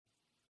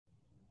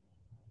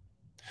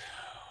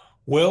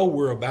Well,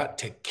 we're about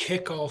to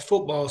kick off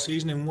football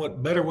season, and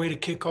what better way to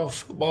kick off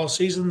football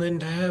season than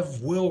to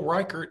have Will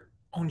Reichard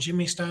on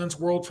Jimmy Stein's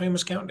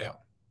world-famous countdown?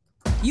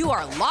 You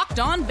are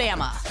Locked On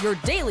Bama, your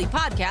daily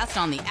podcast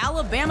on the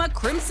Alabama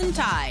Crimson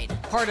Tide,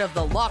 part of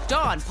the Locked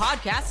On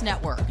Podcast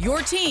Network, your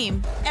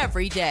team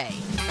every day.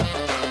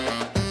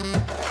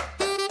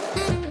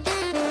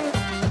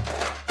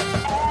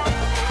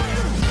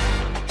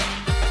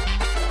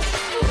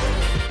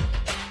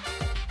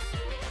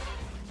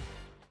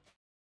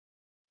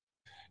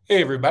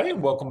 Hey, everybody,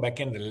 and welcome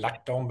back into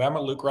Locked On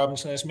Bama. Luke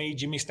Robinson, that's me.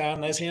 Jimmy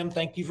Stein, that's him.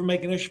 Thank you for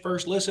making us your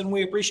first listen.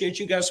 We appreciate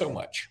you guys so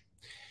much.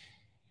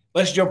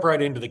 Let's jump right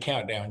into the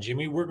countdown,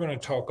 Jimmy. We're going to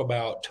talk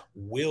about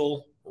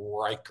Will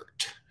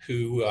Reichard,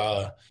 who,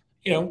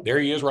 there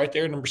he is right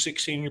there, number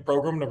 16 in your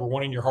program, number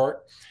 1 in your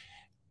heart.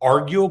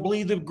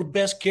 Arguably the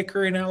best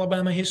kicker in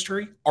Alabama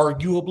history.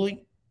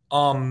 Arguably.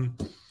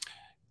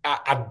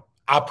 I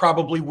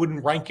probably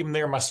wouldn't rank him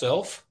there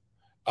myself.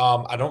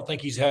 I don't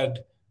think he's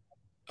had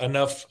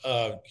enough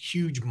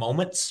huge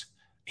moments.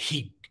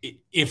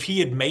 If he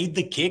had made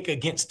the kick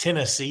against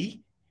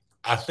Tennessee,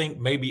 I think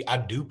maybe I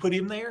do put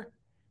him there,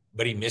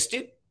 but he missed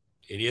it.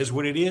 It is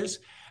what it is.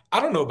 I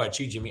don't know about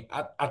you, Jimmy.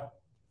 I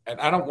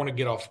don't want to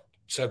get off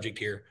subject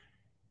here.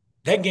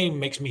 That game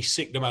makes me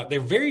sick to my. There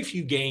are very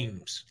few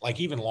games,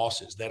 like even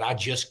losses, that I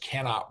just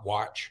cannot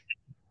watch.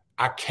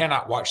 I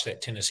cannot watch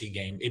that Tennessee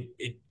game.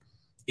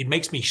 It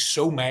makes me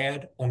so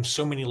mad on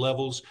so many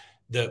levels.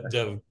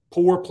 The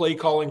poor play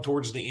calling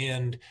towards the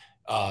end,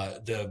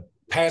 the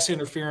pass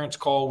interference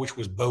call, which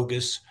was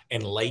bogus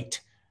and late,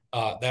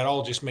 that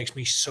all just makes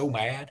me so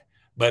mad.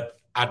 But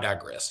I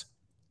digress.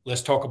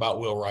 Let's talk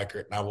about Will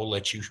Reichard, and I will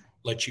let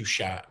you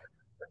shine.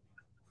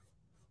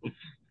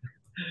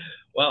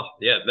 Well,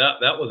 yeah,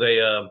 that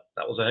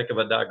was a heck of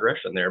a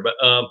digression there,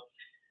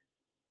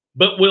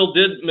 but Will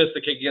did miss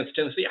the kick against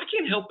Tennessee. I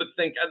can't help but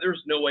think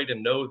there's no way to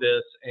know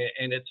this,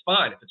 and it's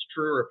fine if it's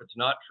true or if it's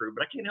not true,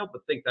 but I can't help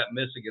but think that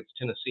miss against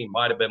Tennessee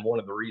might have been one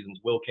of the reasons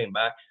Will came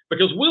back,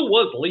 because Will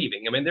was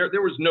leaving. I mean, there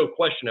was no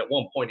question at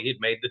one point he had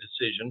made the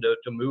decision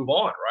to move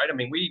on, right? I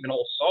mean, we even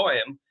all saw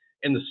him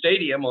in the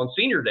stadium on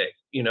senior day.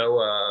 He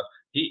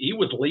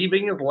was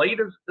leaving as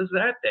late as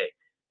that day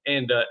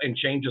and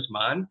changed his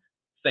mind,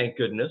 thank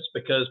goodness,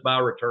 because by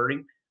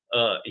returning,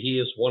 he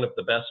is one of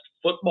the best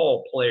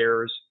football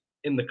players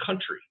in the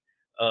country.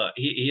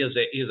 He is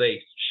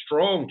a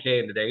strong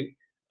candidate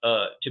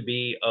to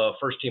be a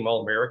first-team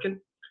All-American.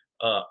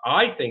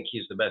 I think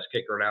he's the best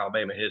kicker in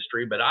Alabama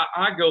history, but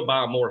I go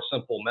by a more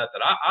simple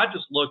method. I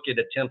just look at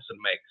attempts and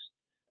makes,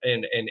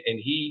 and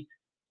he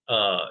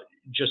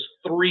just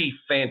 3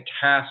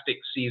 fantastic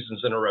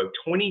seasons in a row,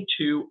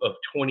 22 of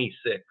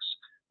 26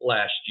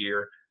 last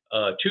year.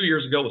 2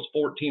 years ago was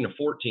 14 of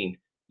 14,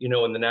 in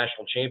the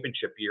national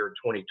championship year in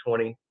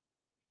 2020.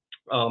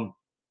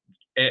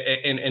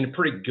 And a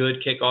pretty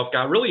good kickoff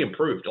guy, really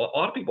improved. A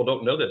lot of people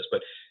don't know this,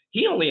 but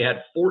he only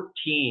had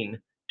 14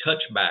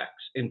 touchbacks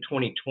in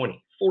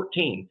 2020.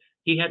 14.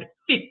 He had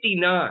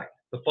 59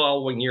 the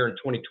following year in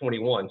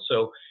 2021.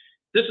 So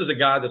this is a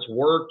guy that's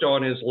worked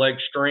on his leg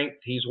strength.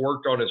 He's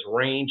worked on his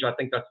range. I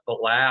think that's the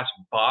last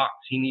box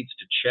he needs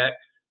to check.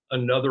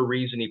 Another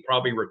reason he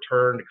probably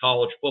returned to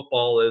college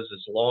football is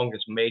his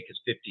longest make is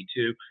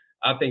 52.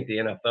 I think the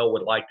NFL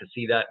would like to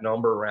see that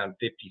number around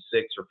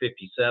 56 or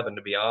 57,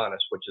 to be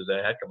honest, which is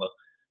a heck of a,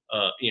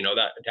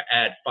 that to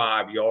add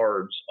 5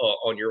 yards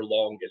on your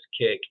longest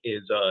kick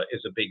is a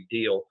big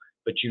deal.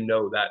 But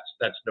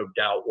that's no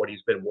doubt what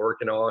he's been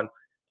working on.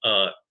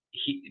 I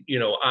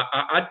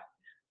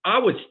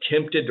was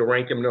tempted to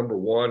rank him number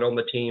 1 on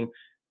the team.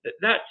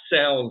 That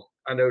sounds,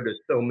 I know, to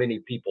so many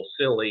people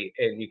silly,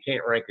 and you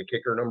can't rank a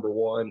kicker number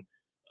 1.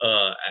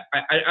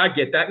 I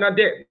get that, and I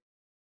did.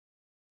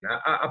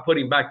 I put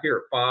him back here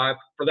at 5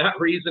 for that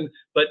reason,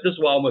 but this is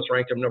why I almost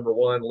ranked him number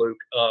 1, Luke.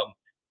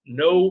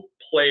 No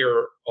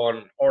player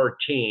on our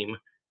team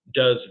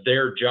does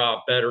their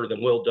job better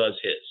than Will does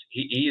his.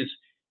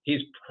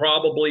 He's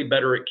probably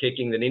better at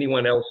kicking than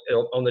anyone else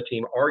on the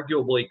team.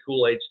 Arguably,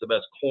 Kool-Aid's the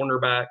best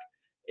cornerback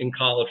in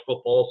college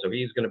football, so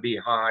he's going to be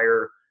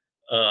higher.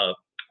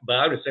 But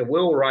I would say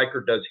Will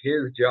Reichard does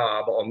his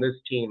job on this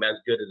team as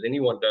good as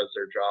anyone does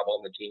their job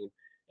on the team.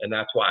 And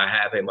that's why I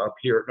have him up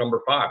here at number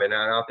 5. And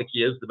I think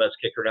he is the best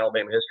kicker in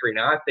Alabama history. And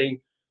I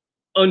think,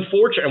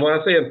 unfortunately, when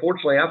I say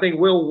unfortunately, I think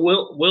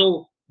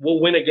Will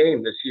win a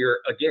game this year.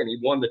 Again, he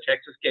won the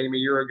Texas game a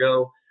year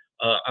ago.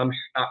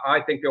 I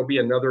think there'll be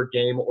another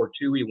game or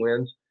 2 he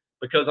wins,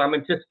 because I'm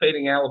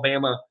anticipating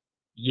Alabama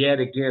yet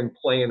again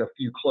playing a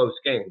few close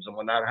games. And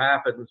when that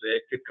happens,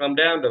 it could come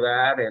down to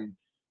that.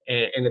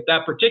 And at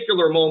that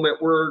particular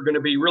moment, we're going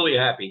to be really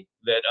happy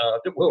that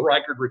Will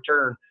Reichard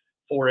returned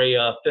for a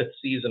 5th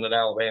season at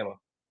Alabama.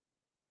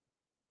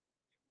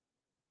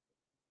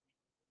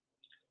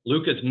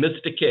 Luke has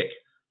missed a kick.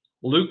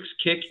 Luke's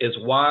kick is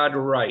wide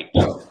right.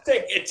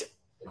 Take it.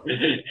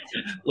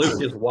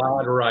 Luke is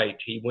wide right.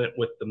 He went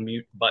with the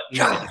mute button.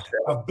 God,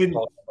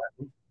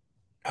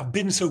 I've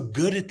been so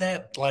good at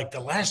that. Like the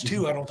last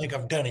 2, I don't think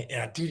I've done it.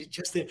 And I did it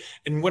just there.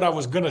 And what I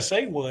was going to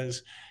say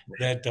was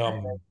that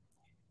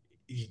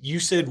You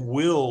said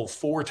Will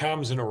 4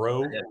 times in a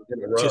row In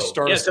a row. to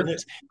start Yeah, a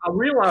sentence. I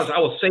realized I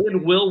was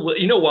saying will.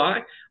 You know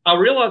why? I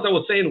realized I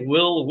was saying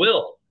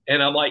will.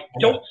 And I'm like,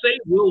 don't say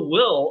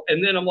will.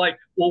 And then I'm like,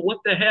 well, what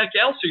the heck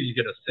else are you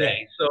going to say?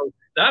 Yeah. So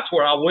that's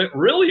where I went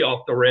really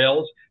off the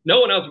rails.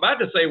 Knowing I was about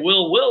to say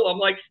will. I'm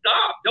like,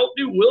 stop, don't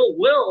do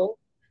will.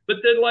 But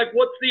then, like,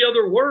 what's the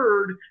other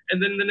word?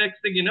 And then the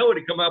next thing you know,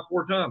 it come out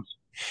 4 times.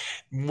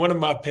 One of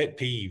my pet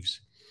peeves,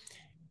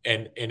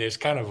 and it's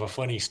kind of a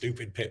funny,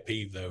 stupid pet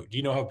peeve, though. Do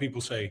you know how people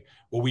say,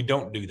 well, we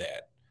don't do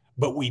that,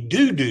 but we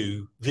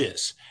do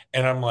this?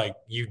 And I'm like,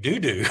 you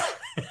do.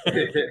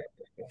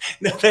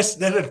 No, that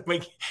doesn't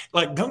make,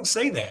 like, don't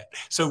say that.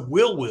 So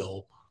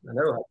will. I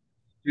know.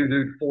 You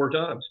do 4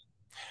 times.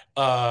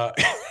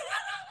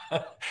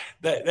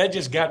 That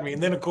just got me.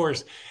 And then, of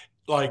course,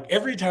 like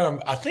every time,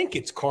 I think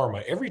it's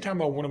karma. Every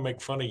time I want to make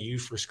fun of you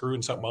for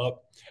screwing something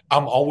up,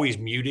 I'm always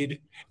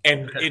muted,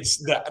 and it's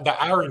the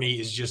irony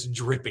is just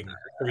dripping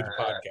through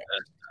the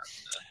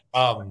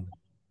podcast.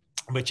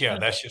 But yeah,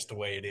 that's just the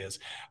way it is.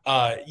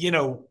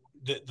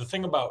 The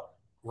thing about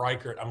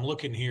Reichard, I'm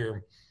looking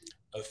here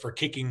for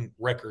kicking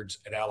records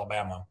at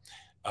Alabama.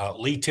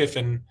 Lee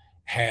Tiffin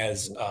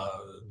has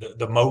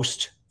the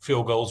most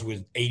field goals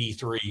with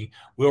 83.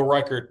 Will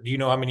Reichard, do you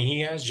know how many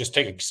he has? Just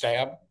take a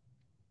stab.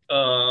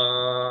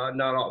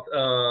 Not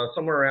all.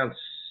 Somewhere around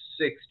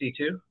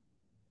 62.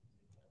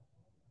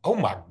 Oh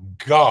my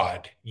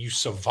God, you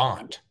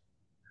savant!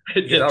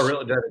 Did I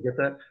get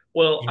that?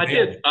 Well, I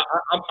did.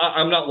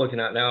 I'm not looking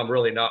at it now. I'm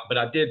really not. But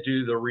I did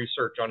do the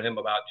research on him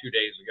about 2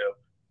 days ago,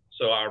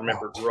 so I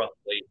remembered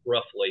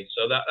roughly.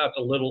 So that's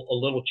a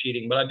little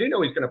cheating. But I do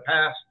know he's going to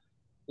pass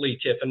Lee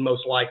Tiffin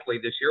most likely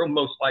this year. He'll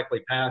most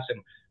likely pass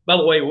him. By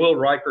the way, Will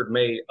Reichard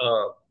may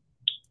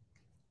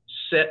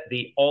set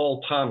the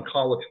all-time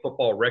college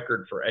football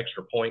record for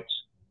extra points.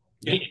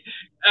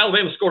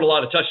 Alabama scored a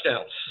lot of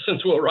touchdowns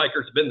since Will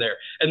Reichard's been there.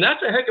 And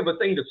that's a heck of a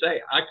thing to say.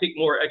 I kick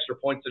more extra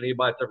points than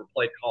anybody that's ever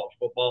played college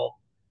football.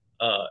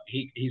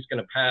 He's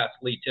going to pass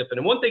Lee Tiffin.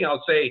 And one thing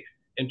I'll say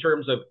in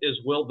terms of is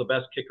Will the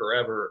best kicker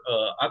ever,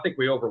 I think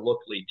we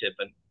overlooked Lee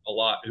Tiffin a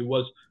lot, who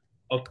was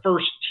a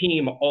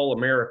first-team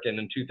All-American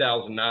in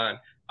 2009.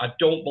 I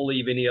don't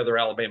believe any other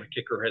Alabama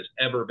kicker has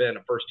ever been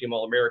a first-team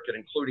All-American,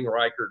 including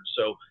Reichard.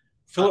 So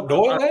Philip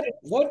Doyle had it?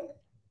 What?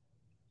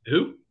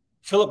 Who?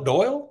 Philip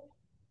Doyle?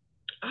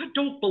 I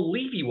don't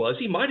believe he was.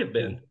 He might have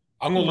been.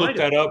 I'm going to look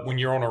that up when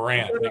you're on a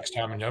rant next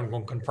time, and I'm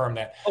going to confirm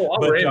that. Oh,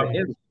 I'll rant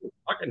again.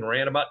 I can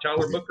rant about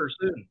Tyler Booker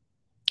soon.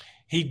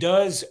 He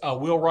does.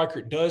 Will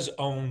Reichard does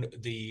own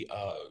the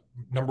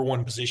number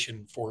 1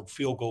 position for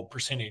field goal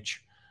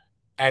percentage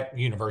at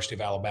University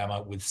of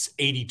Alabama with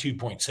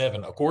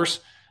 82.7. Of course,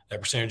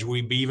 that percentage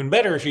would be even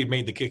better if he'd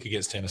made the kick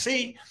against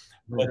Tennessee.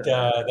 But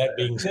that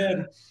being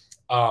said,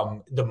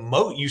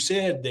 you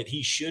said that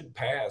he should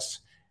pass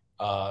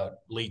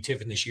Lee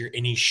Tiffin this year,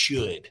 and he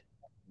should.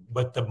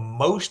 But the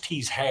most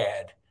he's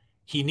had,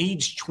 he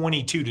needs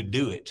 22 to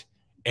do it.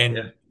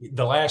 And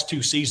the last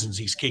 2 seasons,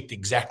 he's kicked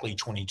exactly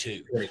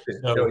 22.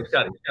 So he's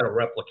got to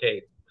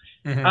replicate.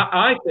 Mm-hmm.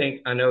 I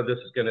think, I know this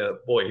is going to,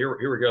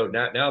 here we go.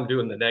 Now I'm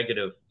doing the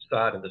negative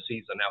side of the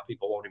season. Now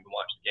people won't even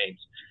watch the games.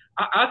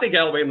 I think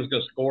Alabama's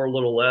going to score a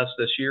little less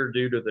this year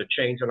due to the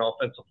change in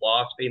offensive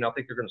philosophy. And I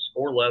think they're going to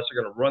score less.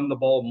 They're going to run the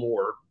ball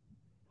more,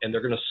 and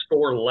they're going to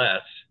score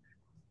less.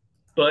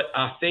 But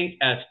I think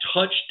as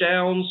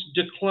touchdowns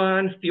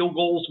decline, field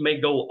goals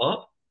may go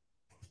up.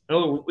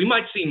 We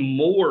might see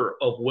more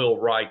of Will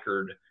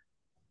Reichard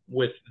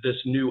with this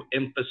new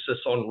emphasis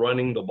on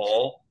running the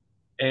ball.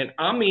 And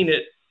I mean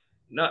it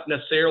not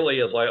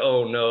necessarily as like,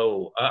 oh,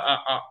 no.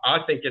 I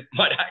think it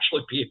might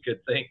actually be a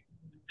good thing.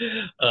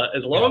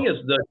 As long as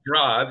the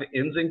drive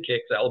ends in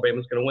kicks,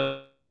 Alabama's going to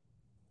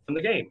win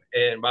the game.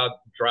 And by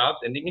drives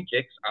ending in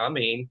kicks, I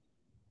mean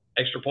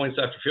extra points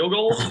after field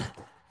goals,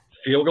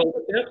 field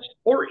goal attempts,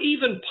 or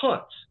even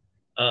punts.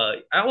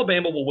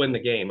 Alabama will win the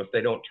game if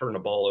they don't turn the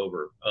ball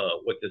over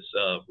with this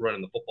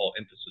running the football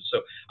emphasis.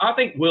 So I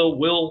think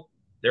Will.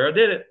 There, I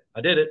did it.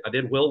 I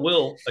did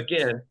Will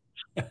again.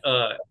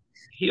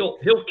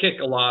 He'll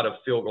kick a lot of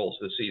field goals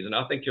this season.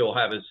 I think he'll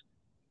have his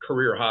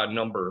career high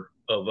number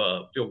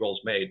of field goals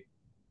made.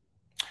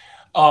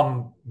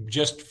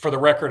 Just for the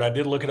record, I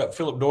did look it up.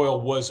 Philip Doyle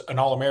was an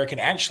All-American,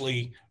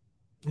 actually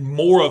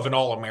more of an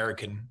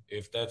All-American,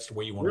 if that's the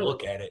way you want to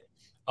look at it.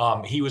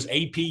 He was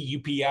AP,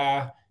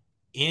 UPI,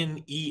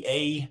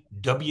 NEA,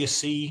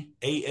 WC,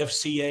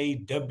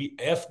 AFCA,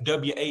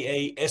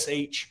 FWAA,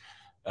 SH,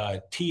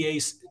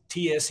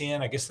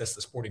 TSN, I guess that's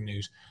the Sporting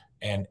News,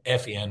 and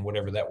FN,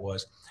 whatever that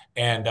was.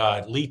 And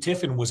Lee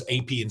Tiffin was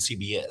AP and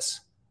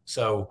CBS.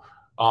 So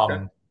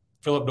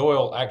Philip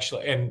Doyle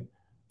actually, and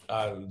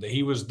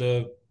he was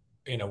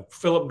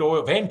Philip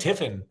Doyle. Van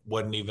Tiffin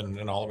wasn't even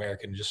an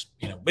All-American,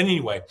 but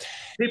anyway.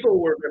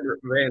 People remember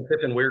Van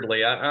Tiffin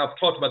weirdly. I've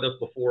talked about this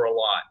before a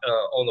lot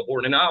on the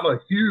board, and I'm a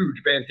huge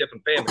Van Tiffin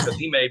fan because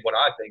he made what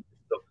I think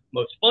is the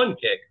most fun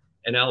kick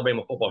in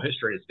Alabama football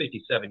history. It's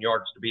 57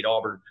 yards to beat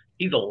Auburn.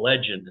 He's a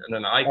legend and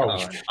an icon,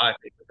 I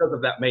think, because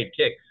of that made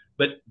kick.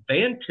 But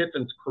Van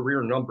Tiffin's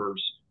career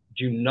numbers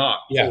do not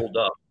hold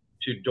up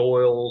to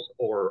Doyle's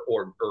or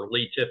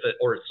Lee Tiffin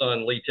or his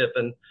son Lee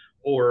Tiffin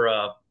or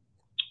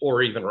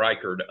even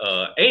Reichard.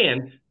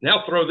 And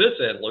now throw this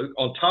in, Luke.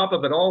 On top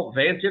of it all,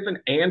 Van Tiffin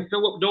and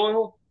Philip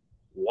Doyle,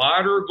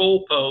 wider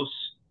goalposts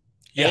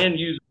and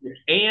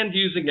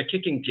using a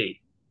kicking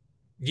tee.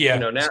 Yeah,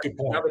 now they kick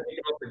off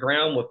the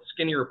ground with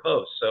skinnier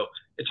posts. So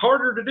it's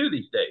harder to do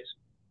these days.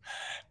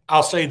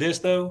 I'll say this,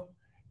 though.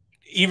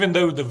 Even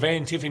though the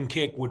Van Tiffin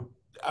kick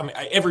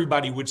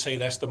everybody would say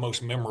that's the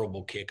most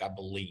memorable kick, I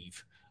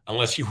believe,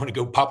 unless you want to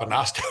go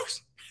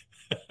Papanastos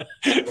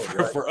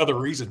for other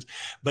reasons.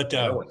 But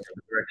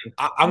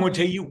I'm going to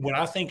tell you, when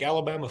I think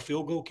Alabama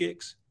field goal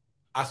kicks,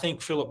 I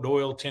think Philip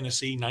Doyle,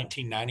 Tennessee,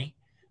 1990,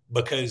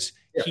 because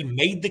he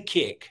made the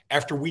kick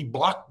after we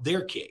blocked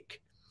their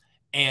kick,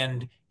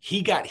 and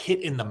he got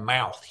hit in the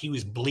mouth. He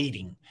was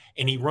bleeding,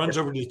 and he runs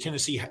over to the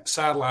Tennessee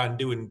sideline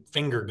doing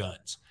finger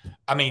guns.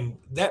 I mean,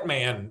 that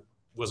man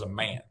was a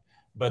man.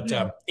 But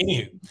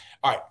anywho,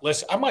 all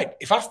right,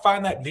 if I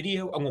find that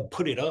video, I'm going to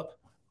put it up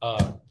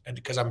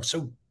because I'm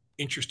so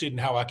interested in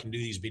how I can do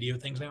these video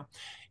things now.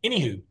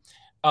 Anywho,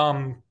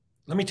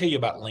 let me tell you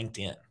about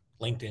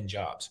LinkedIn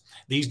jobs.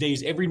 These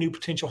days, every new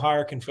potential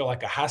hire can feel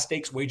like a high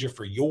stakes wager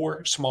for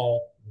your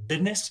small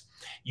business.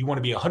 You want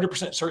to be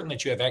 100% certain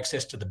that you have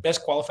access to the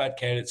best qualified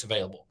candidates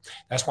available.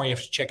 That's why you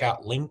have to check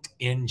out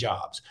LinkedIn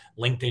Jobs.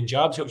 LinkedIn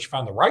Jobs helps you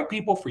find the right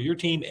people for your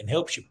team and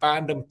helps you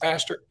find them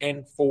faster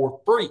and for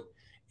free.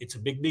 It's a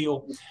big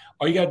deal.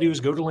 All you got to do is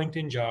go to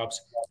LinkedIn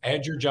Jobs,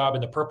 add your job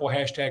in the purple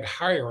hashtag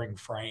hiring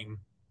frame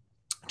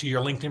to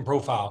your LinkedIn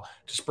profile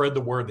to spread the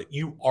word that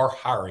you are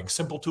hiring.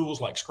 Simple tools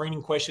like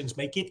screening questions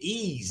make it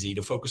easy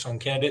to focus on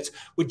candidates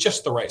with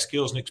just the right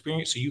skills and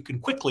experience so you can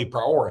quickly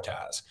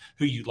prioritize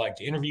who you'd like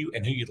to interview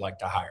and who you'd like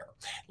to hire.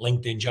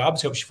 LinkedIn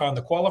Jobs helps you find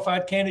the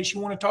qualified candidates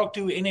you want to talk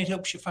to, and it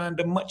helps you find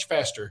them much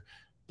faster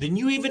than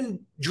you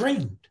even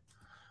dreamed.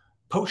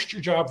 Post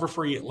your job for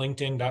free at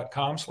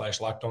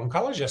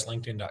linkedin.com/lockedoncollege. That's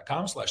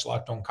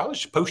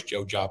linkedin.com/lockedoncollege. Post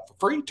your job for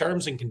free.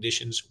 Terms and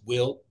conditions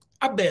will,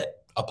 I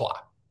bet, apply.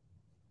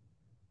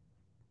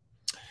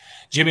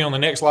 Jimmy, on the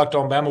next Locked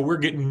On Bama, we're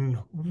getting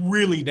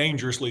really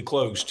dangerously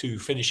close to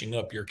finishing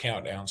up your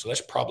countdown. So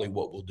that's probably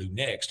what we'll do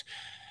next.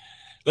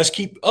 Let's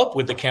keep up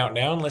with the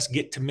countdown. Let's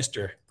get to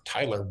Mr.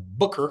 Tyler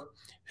Booker,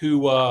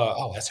 who,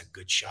 that's a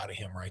good shot of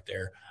him right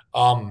there.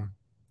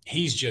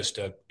 He's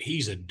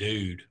a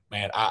dude,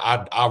 man.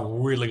 I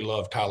really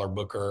love Tyler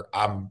Booker.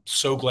 I'm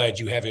so glad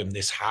you have him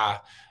this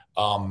high.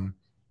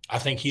 I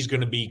think he's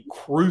going to be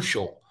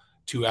crucial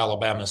to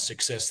Alabama's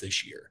success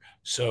this year.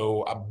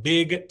 So a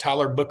big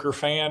Tyler Booker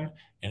fan,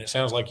 and it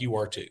sounds like you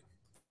are too.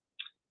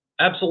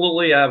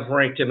 Absolutely. I've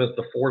ranked him as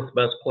the fourth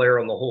best player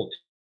on the whole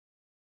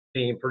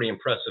team. Pretty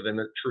impressive in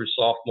the true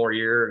sophomore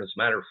year. And as a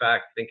matter of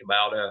fact, think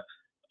about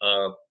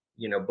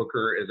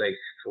Booker is a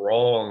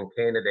strong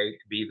candidate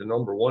to be the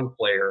number one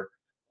player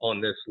on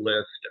this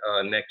list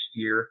next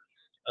year.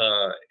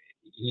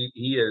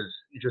 He is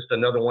just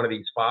another one of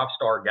these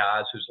five-star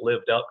guys who's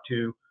lived up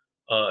to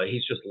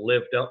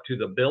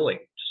the billing,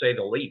 to say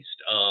the least.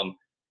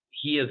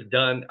 He has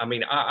done,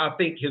 I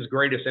think his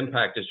greatest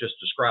impact is just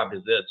described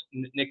as this.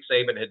 Nick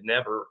Saban had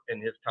never,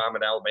 in his time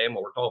at Alabama,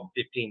 we're talking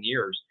 15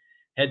 years,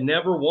 had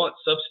never once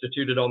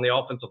substituted on the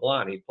offensive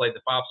line. He played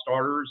the five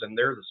starters, and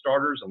they're the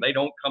starters, and they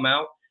don't come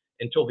out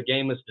until the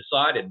game is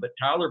decided. But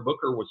Tyler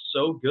Booker was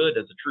so good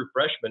as a true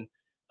freshman.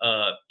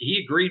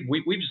 He agreed,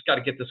 we've just got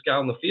to get this guy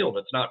on the field.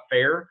 It's not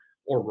fair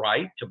or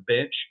right to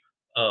bench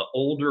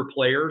older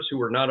players who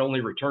are not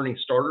only returning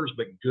starters,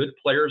 but good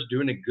players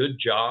doing a good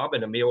job,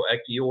 and Emil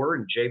Ekiyor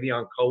and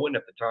Javion Cohen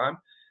at the time.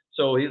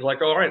 So he's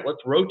like, all right, let's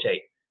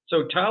rotate.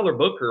 So Tyler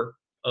Booker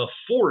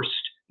forced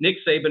Nick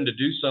Saban to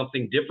do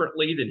something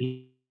differently than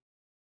he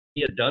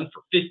had done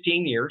for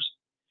 15 years.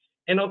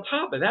 And on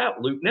top of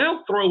that, Luke,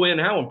 now throw in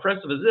how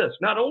impressive is this?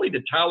 Not only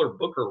did Tyler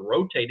Booker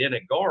rotate in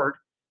at guard,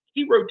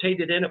 he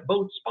rotated in at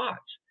both spots.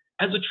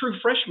 As a true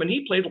freshman,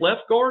 he played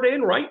left guard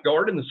and right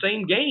guard in the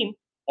same game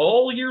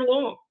all year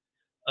long.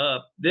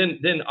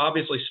 Then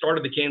obviously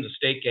started the Kansas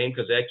State game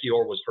because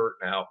Ekiyor was hurt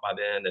now by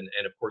then. And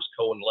of course,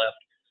 Cohen left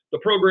the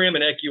program,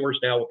 and Ekiyor's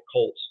now with the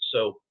Colts.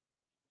 So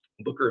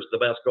Booker is the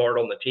best guard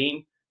on the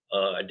team.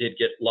 I did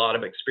get a lot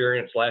of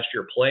experience last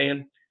year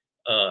playing.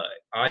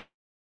 I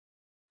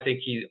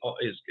think he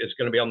is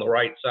going to be on the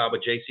right side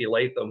with J.C.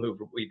 Latham, who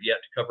we've yet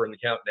to cover in the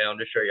countdown,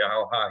 to show you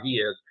how high he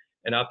is.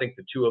 And I think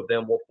the two of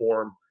them will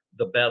form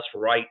the best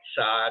right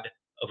side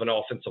of an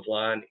offensive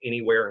line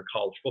anywhere in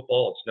college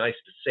football. It's nice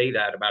to say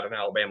that about an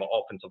Alabama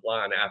offensive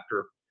line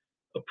after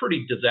a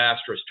pretty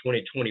disastrous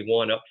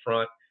 2021 up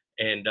front,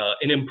 and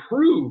an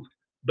improved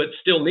but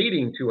still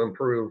needing to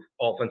improve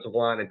offensive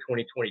line in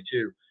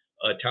 2022.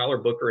 Tyler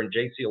Booker and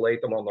J.C.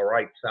 Latham on the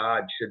right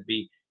side should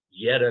be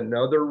yet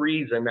another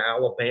reason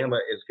Alabama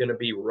is going to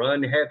be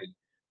run heavy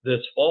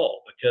this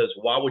fall, because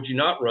why would you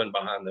not run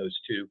behind those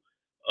two?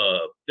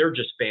 They're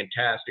just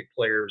fantastic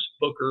players.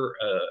 Booker,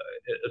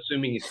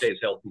 assuming he stays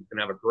healthy, is going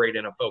to have a great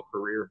NFL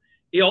career.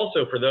 He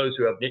also, for those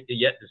who have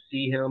yet to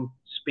see him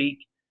speak,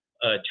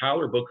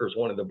 Tyler Booker is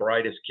one of the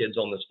brightest kids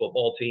on this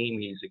football team.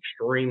 He's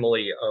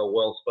extremely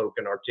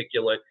well-spoken,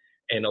 articulate,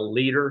 and a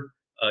leader.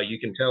 You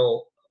can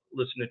tell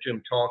listening to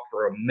him talk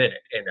for a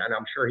minute, and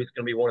I'm sure he's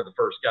going to be one of the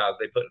first guys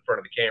they put in front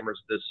of the cameras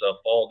this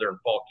fall during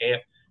fall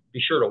camp. Be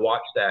sure to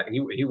watch that.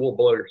 He will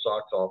blow your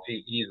socks off.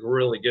 He's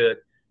really good,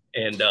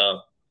 and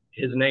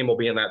his name will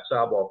be in that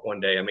sidewalk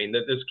one day. I mean,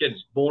 this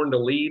kid's born to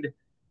lead,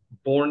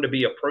 born to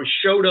be a pro,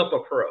 showed up a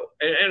pro.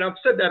 And I've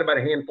said that about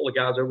a handful of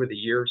guys over the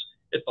years.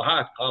 It's the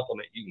highest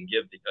compliment you can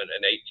give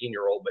an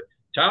 18-year-old. But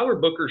Tyler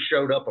Booker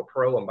showed up a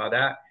pro, and by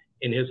that,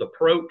 in his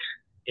approach,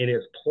 in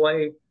his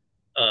play,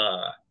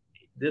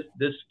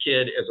 this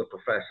kid is a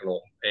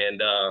professional. And,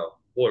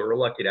 boy, we're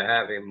lucky to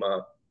have him.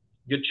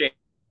 Good chance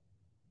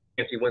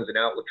he wins an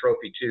Outlet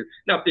Trophy, too.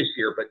 Not this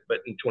year, but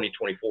in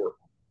 2024.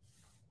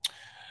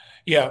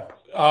 Yeah.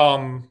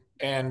 I'm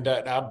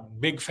a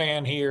big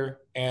fan here.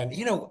 And,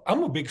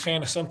 I'm a big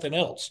fan of something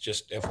else,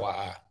 just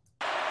FYI.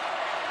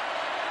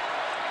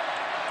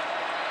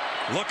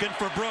 Looking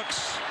for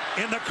Brooks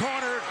in the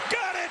corner.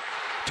 Got it!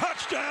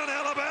 Touchdown,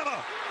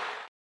 Alabama!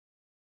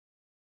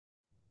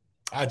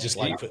 I just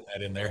like putting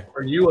that in there.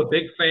 Are you a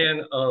big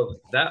fan of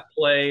that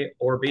play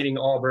or beating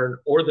Auburn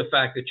or the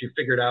fact that you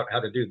figured out how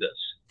to do this?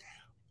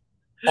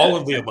 All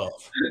of the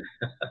above.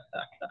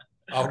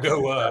 I'll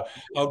go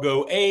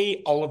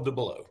all of the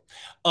below.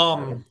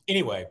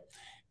 Anyway,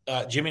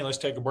 Jimmy, let's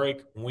take a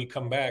break. When we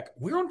come back,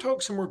 we're going to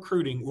talk some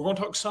recruiting. We're going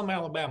to talk some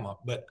Alabama,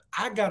 but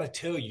I got to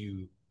tell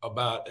you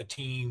about a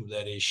team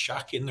that is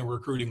shocking the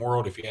recruiting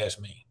world, if you ask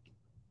me.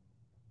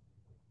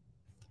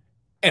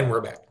 And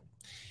we're back.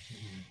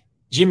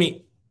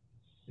 Jimmy,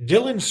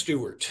 Dylan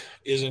Stewart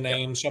is a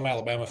name some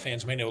Alabama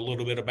fans may know a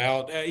little bit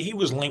about. He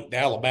was linked to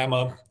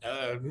Alabama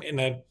in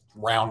a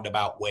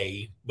roundabout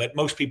way, but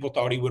most people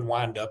thought he would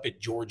wind up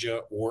at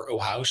Georgia or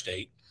Ohio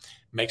State.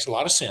 Makes a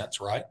lot of sense,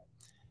 right?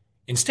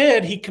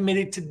 Instead, he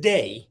committed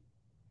today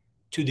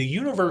to the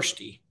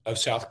University of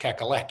South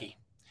Kakalaki.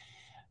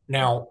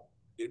 Now,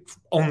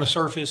 on the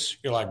surface,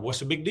 you're like, what's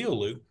the big deal,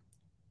 Luke?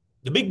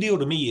 The big deal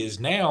to me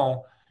is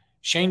now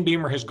Shane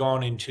Beamer has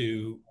gone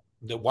into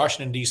the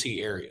Washington,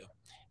 D.C. area,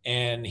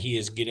 and he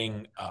is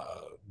getting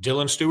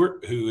Dylan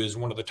Stewart, who is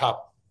one of the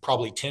top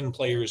probably 10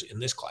 players in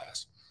this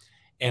class.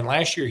 And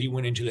last year he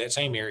went into that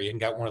same area and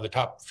got one of the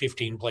top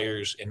 15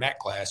 players in that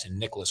class in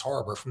Nicholas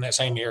Harbor from that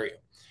same area.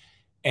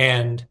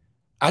 And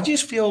I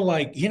just feel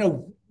like,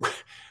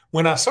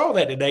 when I saw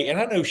that today, and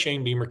I know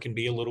Shane Beamer can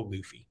be a little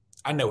goofy.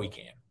 I know he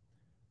can.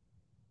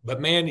 But,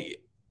 man,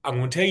 I'm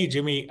going to tell you,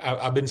 Jimmy,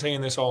 I've been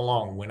saying this all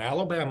along. When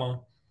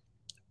Alabama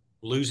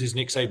loses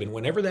Nick Saban,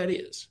 whenever that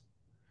is,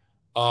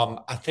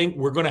 I think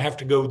we're going to have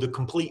to go the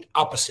complete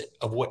opposite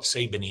of what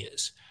Saban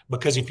is.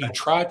 Because if you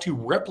try to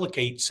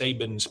replicate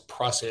Saban's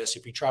process,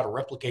 if you try to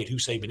replicate who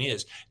Saban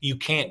is, you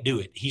can't do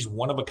it. He's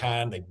one of a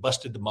kind. They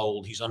busted the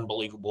mold. He's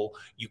unbelievable.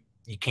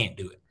 You can't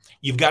do it.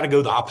 You've got to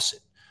go the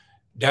opposite.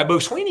 Dabo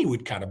Swinney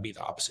would kind of be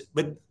the opposite.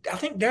 But I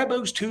think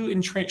Dabo's too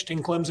entrenched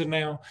in Clemson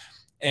now,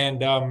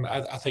 and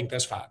I think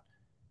that's fine.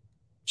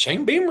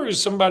 Shane Beamer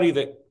is somebody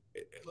that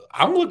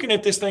I'm looking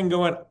at this thing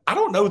going, I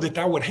don't know that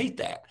I would hate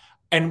that.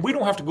 And we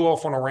don't have to go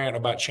off on a rant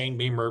about Shane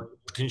Beamer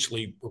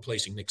potentially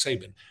replacing Nick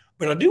Saban.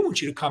 But I do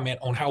want you to comment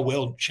on how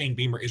well Shane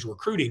Beamer is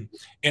recruiting.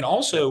 And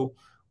also,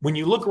 when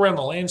you look around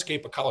the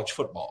landscape of college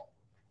football,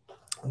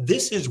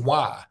 this is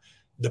why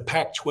the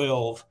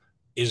Pac-12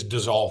 is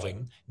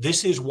dissolving.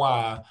 This is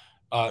why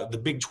the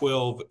Big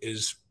 12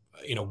 is,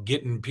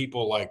 getting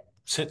people like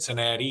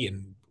Cincinnati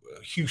and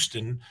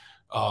Houston,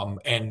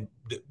 and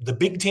the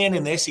Big Ten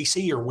and the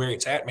SEC are where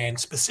it's at, man,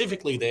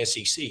 specifically the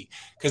SEC.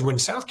 Because when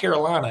South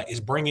Carolina is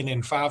bringing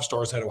in 5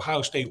 stars that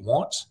Ohio State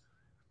wants,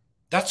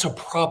 that's a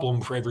problem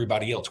for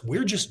everybody else.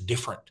 We're just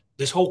different.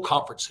 This whole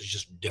conference is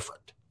just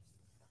different.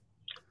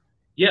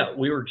 Yeah,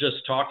 we were just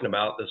talking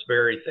about this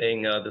very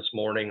thing this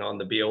morning on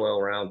the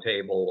BOL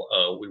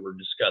roundtable. We were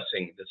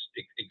discussing this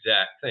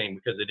exact thing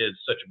because it is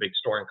such a big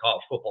story in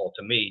college football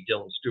to me.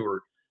 Dylan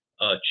Stewart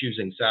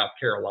choosing South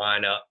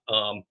Carolina.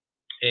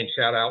 And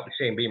shout out to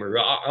Shane Beamer.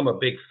 I'm a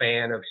big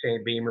fan of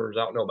Shane Beamer. I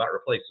don't know about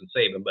replacing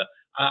Saban, but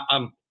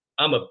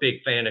I'm a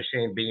big fan of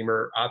Shane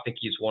Beamer. I think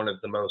he's one of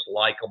the most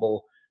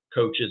likable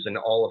coaches in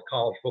all of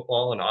college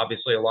football, and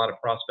obviously a lot of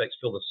prospects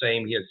feel the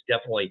same. He is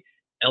definitely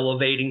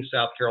elevating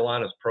South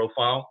Carolina's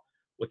profile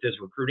with his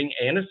recruiting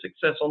and his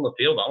success on the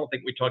field. I don't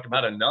think we talked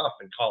about enough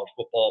in college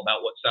football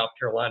about what South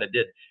Carolina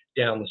did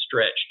down the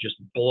stretch, just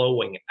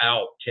blowing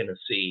out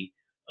Tennessee,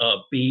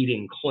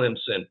 beating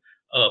Clemson,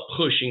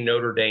 pushing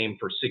Notre Dame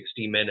for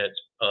 60 minutes,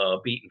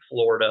 beating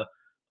Florida.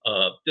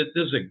 This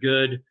is a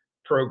good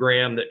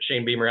program that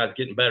Shane Beamer has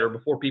getting better.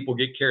 Before people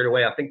get carried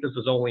away, I think this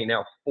is only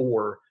now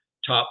 4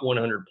 top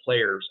 100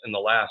 players in the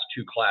last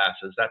 2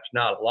 classes. That's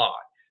not a lot.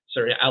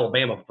 So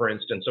Alabama, for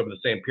instance, over the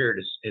same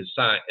period is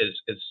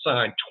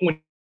signed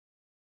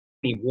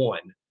 21,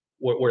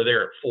 where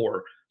they're at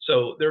 4.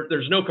 So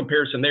there's no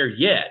comparison there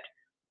yet.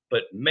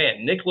 But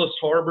man, Nicholas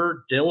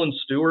Harbor, Dylan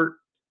Stewart,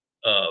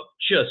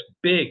 just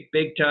big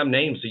time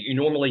names that you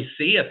normally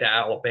see at the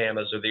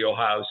Alabamas or the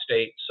Ohio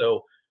State.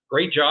 So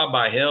great job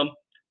by him.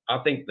 I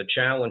think the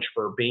challenge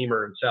for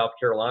Beamer in South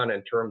Carolina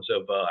in terms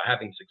of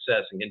having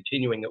success and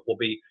continuing it will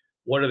be,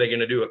 what are they going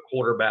to do at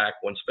quarterback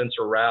when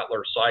Spencer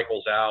Rattler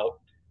cycles out?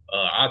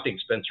 I think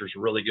Spencer's a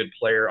really good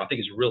player. I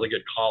think he's a really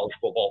good college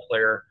football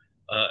player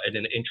and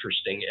an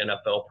interesting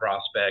NFL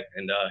prospect.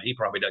 And he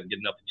probably doesn't get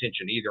enough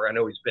attention either. I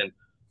know he's been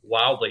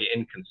wildly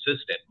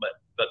inconsistent,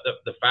 but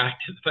the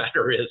fact of the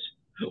matter is,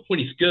 when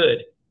he's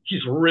good,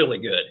 he's really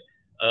good.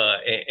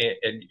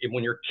 And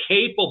when you're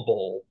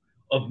capable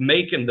of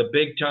making the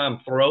big time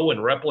throw and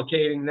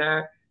replicating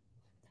that,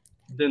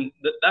 then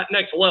that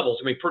next level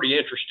is going to be pretty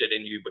interested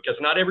in you, because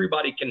not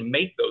everybody can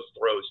make those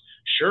throws.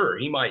 Sure,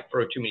 he might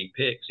throw too many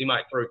picks, he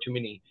might throw too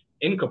many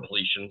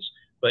incompletions,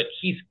 but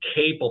he's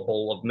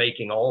capable of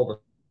making all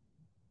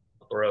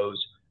the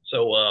throws.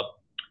 So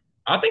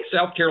I think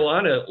South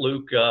Carolina,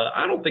 Luke,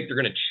 I don't think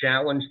they're going to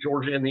challenge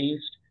Georgia in the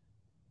East,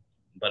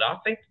 but I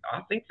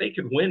think they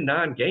could win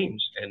 9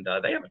 games, and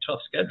they have a tough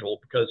schedule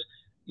because,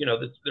 you know,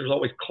 there's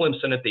always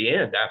Clemson at the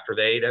end after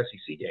the 8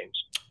 SEC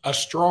games. A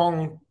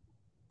strong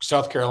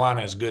South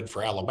Carolina is good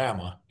for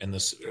Alabama in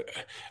this,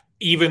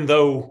 even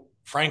though,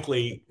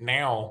 frankly,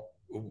 now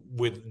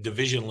with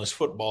divisionless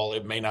football,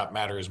 it may not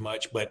matter as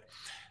much, but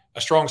a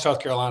strong South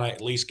Carolina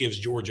at least gives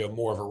Georgia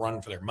more of a run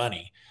for their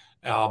money.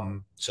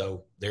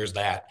 So there's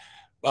that.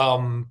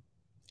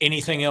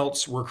 Anything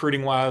else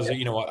recruiting wise?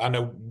 You know, I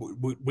know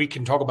we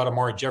can talk about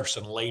Amari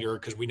Jefferson later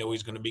because we know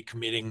he's going to be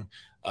committing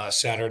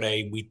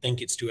Saturday. We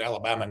think it's to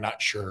Alabama,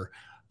 not sure.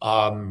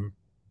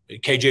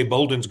 KJ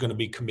Bolden's going to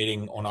be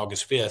committing on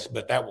August 5th,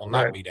 but that will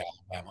not be to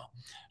Alabama.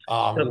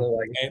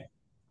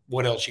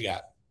 What else you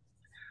got?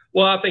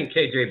 Well, I think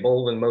KJ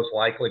Bolden most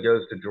likely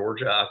goes to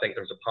Georgia. I think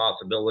there's a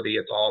possibility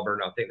it's Auburn.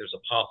 I think there's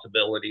a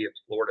possibility it's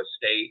Florida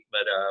State,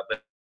 but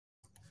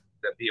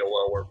at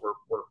BOL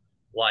we're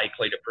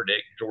likely to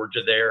predict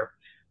Georgia there.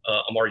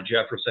 Amari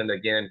Jefferson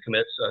again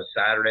commits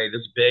Saturday.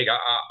 This is big.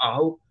 I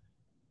hope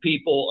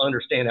people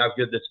understand how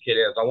good this kid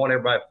is. I want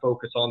everybody to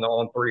focus on the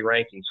on-3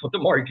 rankings. With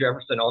Amari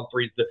Jefferson,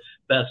 on-3 is the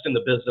best in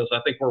the business.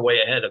 I think we're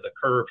way ahead of the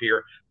curve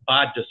here.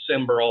 By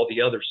December, all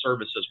the other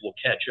services will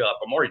catch up.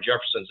 Amari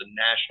Jefferson's a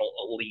national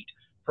elite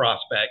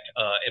prospect,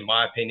 in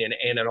my opinion,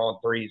 and in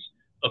on-3's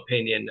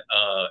opinion.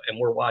 And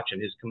we're watching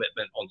his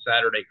commitment on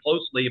Saturday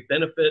closely. A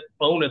benefit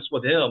bonus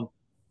with him,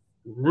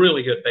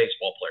 really good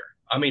baseball player.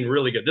 I mean,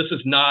 really good. This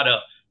is not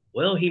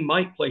he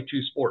might play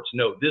 2 sports.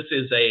 No, this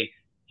is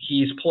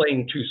he's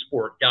playing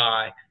 2-sport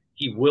guy.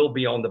 He will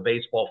be on the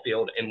baseball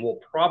field and will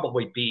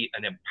probably be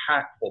an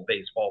impactful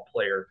baseball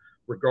player,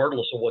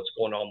 regardless of what's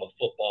going on with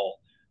football.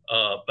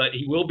 But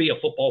he will be a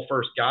football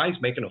first guy.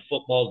 He's making a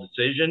football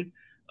decision.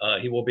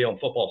 He will be on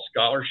football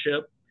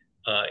scholarship.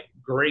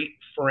 Great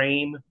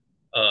frame,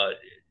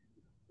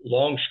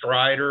 long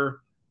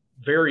strider,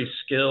 very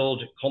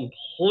skilled,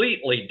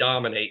 completely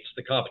dominates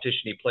the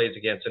competition he plays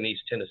against in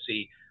East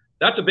Tennessee.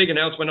 That's a big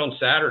announcement on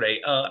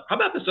Saturday. How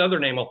about this other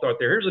name I'll throw out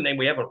there? Here's a name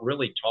we haven't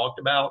really talked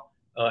about.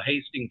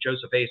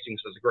 Joseph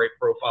Hastings has a great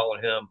profile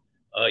on him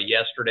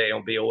yesterday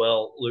on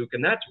BOL, Luke,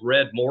 and that's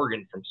Red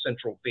Morgan from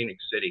Central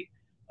Phoenix City.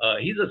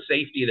 He's a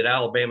safety that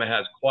Alabama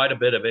has quite a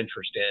bit of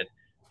interest in.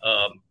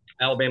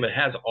 Alabama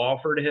has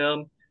offered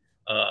him.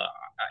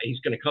 He's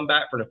going to come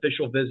back for an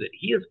official visit.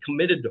 He is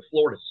committed to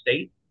Florida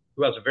State,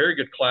 who has a very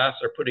good class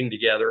they're putting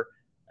together.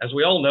 As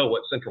we all know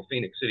what Central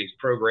Phoenix City's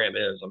program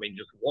is. I mean,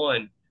 just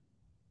one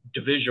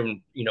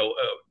division,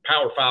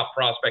 Power 5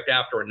 prospect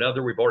after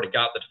another. We've already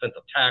got the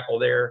defensive tackle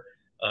there.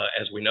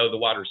 As we know, the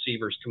wide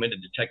receivers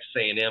committed to Texas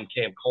A&M,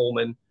 Cam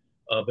Coleman.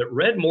 But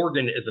Red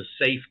Morgan is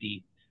a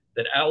safety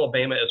that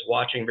Alabama is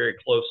watching very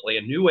closely.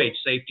 A new age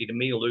safety to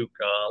me, Luke,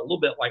 a little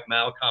bit like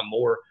Malcolm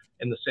Moore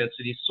in the sense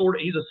that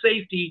he's a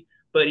safety,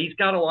 but he's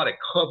got a lot of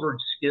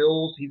coverage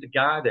skills. He's a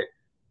guy that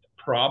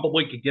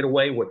probably could get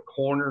away with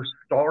corner.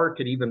 Star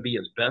could even be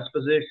his best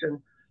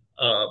position.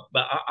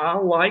 But I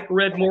like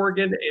Red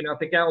Morgan, and I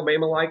think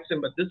Alabama likes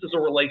him, but this is a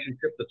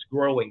relationship that's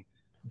growing.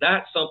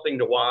 That's something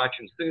to watch,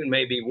 and soon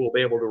maybe we'll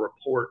be able to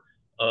report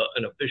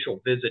an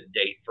official visit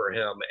date for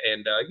him.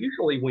 And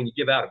usually when you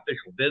give out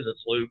official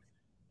visits, Luke,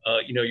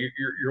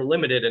 you're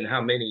limited in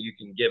how many you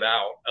can give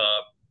out.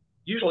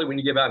 Usually when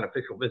you give out an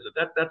official visit,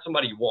 that's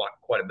somebody you want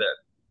quite a bit.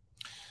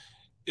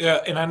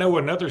 Yeah, and I know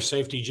another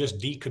safety just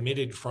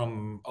decommitted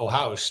from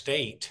Ohio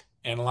State,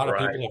 and a lot of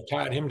people have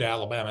tied him to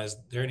Alabama. Is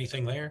there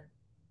anything there?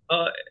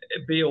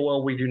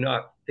 BOL, we do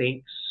not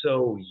think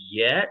so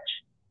yet.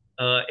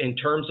 In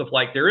terms of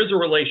there is a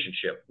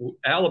relationship.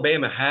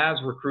 Alabama has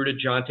recruited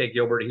Jonte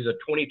Gilbert. He's a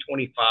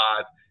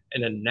 2025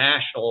 and a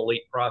national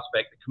elite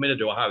prospect that committed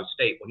to Ohio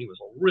State when he was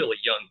a really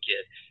young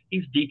kid.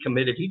 He's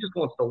decommitted. He just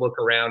wants to look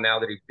around now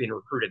that he's been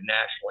recruited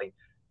nationally,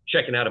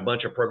 checking out a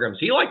bunch of programs.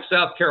 He likes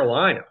South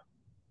Carolina,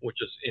 which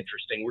is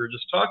interesting. We were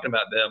just talking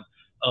about them.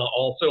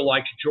 Also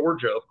likes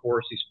Georgia, of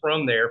course. He's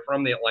from there,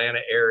 from the Atlanta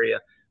area.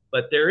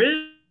 But there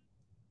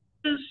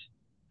is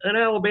an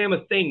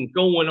Alabama thing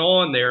going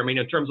on there. I mean,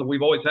 in terms of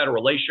we've always had a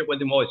relationship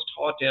with him, always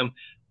taught him.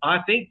 I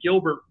think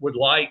Gilbert would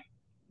like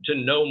to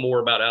know more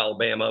about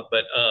Alabama,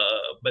 but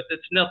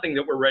it's nothing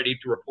that we're ready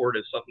to report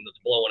as something that's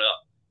blowing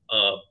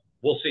up.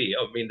 we'll see.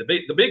 I mean, the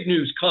big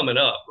news coming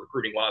up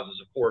recruiting wise is,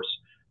 of course,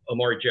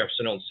 Amari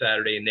Jefferson on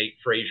Saturday and Nate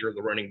Frazier,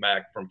 the running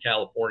back from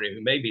California,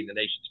 who may be the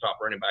nation's top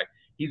running back.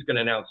 He's going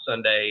to announce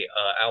Sunday.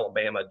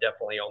 Alabama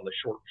definitely on the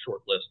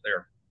short list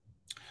there.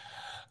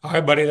 All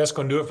right, buddy, that's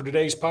going to do it for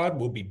today's pod.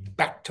 We'll be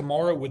back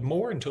tomorrow with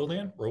more. Until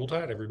then, roll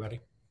tide,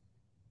 everybody.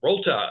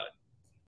 Roll Tide.